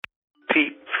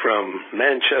from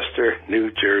Manchester,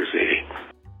 New Jersey.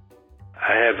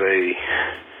 I have a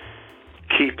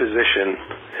key position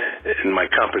in my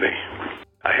company.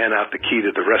 I hand out the key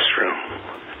to the restroom.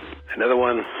 Another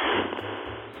one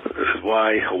is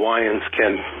why Hawaiians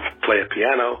can play a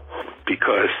piano,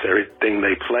 because everything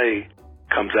they play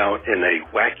comes out in a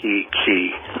wacky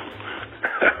key.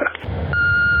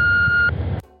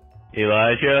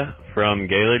 Elijah from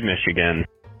Gaylord, Michigan.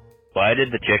 Why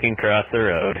did the chicken cross the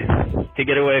road? To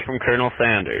get away from Colonel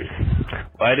Sanders.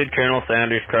 Why did Colonel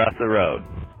Sanders cross the road?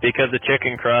 Because the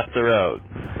chicken crossed the road.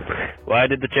 Why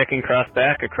did the chicken cross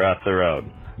back across the road?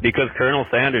 Because Colonel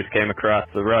Sanders came across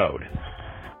the road.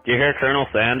 Do you hear Colonel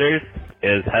Sanders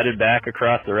is headed back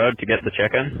across the road to get the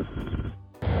chicken?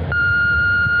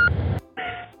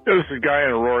 This is a guy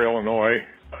in Aurora, Illinois.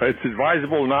 It's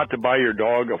advisable not to buy your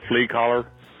dog a flea collar.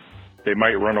 They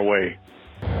might run away.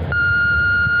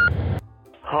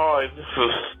 Hi, this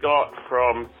is Scott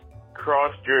from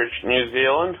Christchurch, New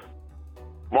Zealand.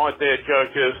 My dad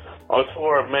joke is, I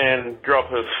saw a man drop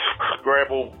his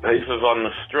Scrabble pieces on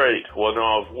the street when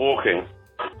I was walking.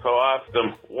 So I asked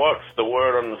him, what's the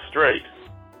word on the street?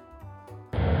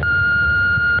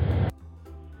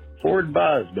 Ford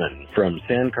Bosman from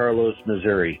San Carlos,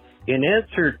 Missouri. In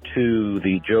answer to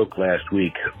the joke last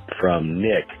week from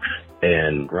Nick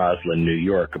in Roslyn, New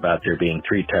York, about there being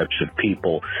three types of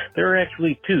people, there are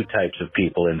actually two types of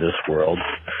people in this world.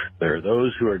 There are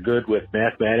those who are good with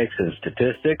mathematics and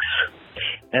statistics,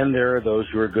 and there are those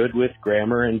who are good with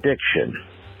grammar and diction.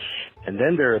 And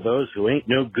then there are those who ain't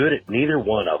no good at neither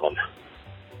one of them.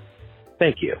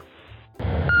 Thank you.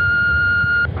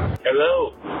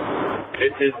 Hello,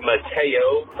 this is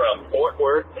Mateo from Fort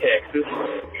Worth, Texas.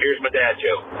 Here's my dad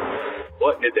joke.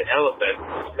 What did the elephant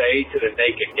say to the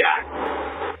naked guy?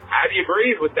 How do you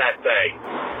breathe with that thing?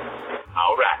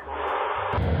 All right.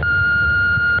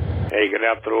 Hey, good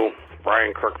afternoon.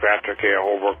 Brian Kirkpatrick here,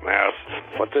 Holbrook, Mass.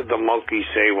 What did the monkey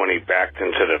say when he backed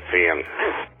into the fan?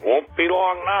 Won't be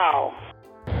long now.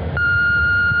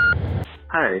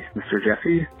 Hi, Mr.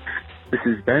 Jeffy. This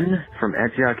is Ben from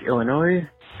Antioch, Illinois.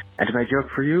 And my joke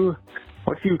for you,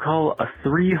 what do you call a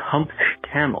three-humped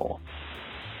camel?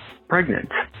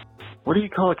 Pregnant. What do you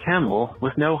call a camel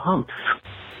with no humps?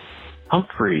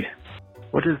 Humphrey.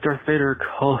 What does Darth Vader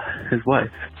call his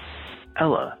wife?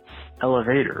 Ella.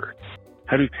 Elevator.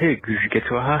 How do pigs get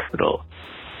to a hospital?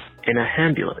 In a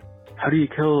ambulance. How do you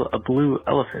kill a blue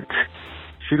elephant?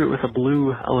 Shoot it with a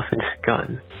blue elephant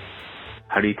gun.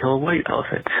 How do you kill a white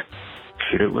elephant?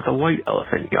 Shoot it with a white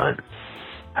elephant gun.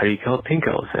 How do you kill a pink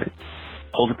elephant?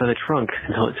 Hold it by the trunk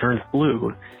until it turns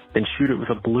blue, then shoot it with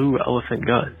a blue elephant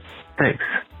gun. Thanks.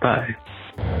 Bye.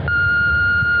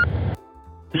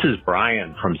 This is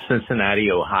Brian from Cincinnati,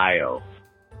 Ohio.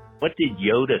 What did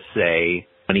Yoda say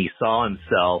when he saw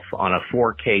himself on a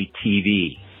 4K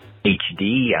TV?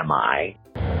 HD, am I?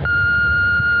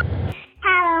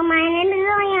 Hello, my name is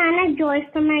Eliana Joyce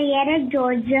from Marietta,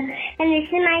 Georgia, and this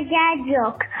is my dad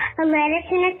joke. A lettuce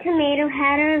and a tomato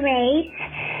had a race,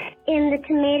 and the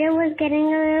tomato was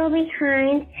getting a little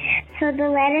behind, so the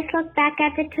lettuce looked back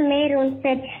at the tomato and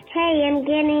said, "Hey, I'm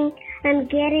getting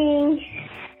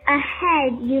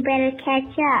ahead. You better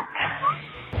catch up."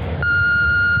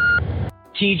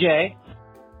 TJ,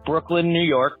 Brooklyn, New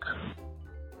York.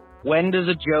 When does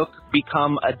a joke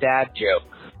become a dad joke?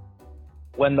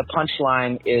 When the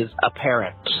punchline is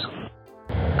apparent.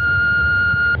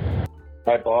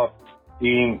 Hi, Bob.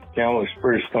 Dean, Kamloops,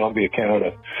 British Columbia,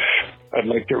 Canada. I'd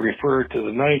like to refer to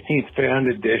the 19th fan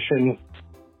edition.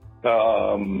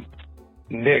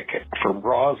 Nick from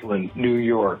Roslyn, New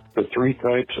York. The three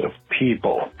types of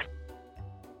people.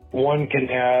 One can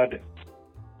add,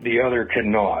 the other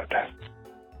cannot.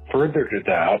 Further to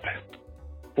that,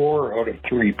 4 out of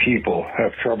 3 people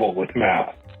have trouble with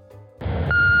math.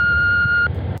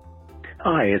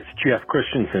 Hi, it's Jeff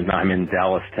Christensen. I'm in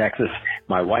Dallas, Texas.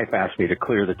 My wife asked me to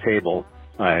clear the table.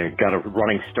 I got a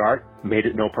running start, made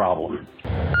it no problem.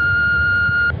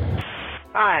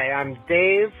 Hi, I'm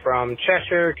Dave from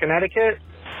Cheshire, Connecticut.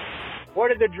 What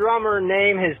did the drummer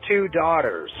name his 2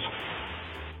 daughters?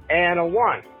 And a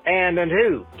 1. And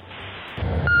who?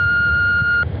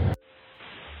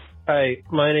 Hi,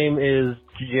 my name is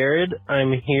Jared.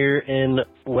 I'm here in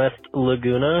West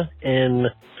Laguna in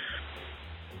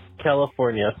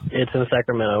California. It's in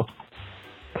Sacramento.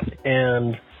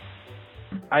 And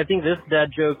I think this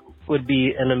dad joke would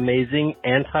be an amazing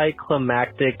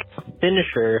anticlimactic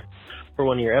finisher for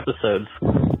one of your episodes.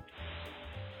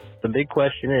 The big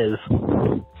question is,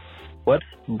 what's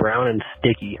brown and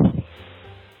sticky?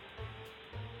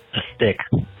 A stick.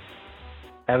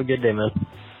 Have a good day, man.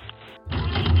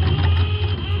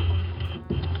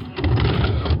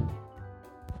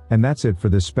 And that's it for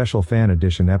this special fan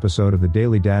edition episode of the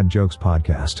Daily Dad Jokes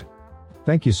podcast.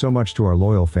 Thank you so much to our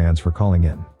loyal fans for calling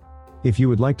in. If you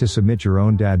would like to submit your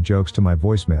own dad jokes to my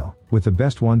voicemail, with the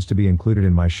best ones to be included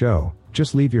in my show,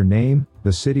 just leave your name,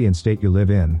 the city and state you live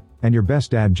in, and your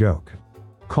best dad joke.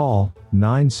 Call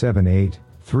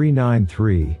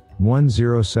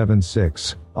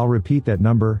 978-393-1076. I'll repeat that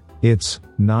number, it's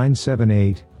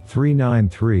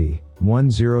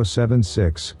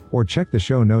 978-393-1076, or check the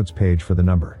show notes page for the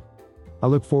number. I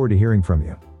look forward to hearing from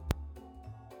you.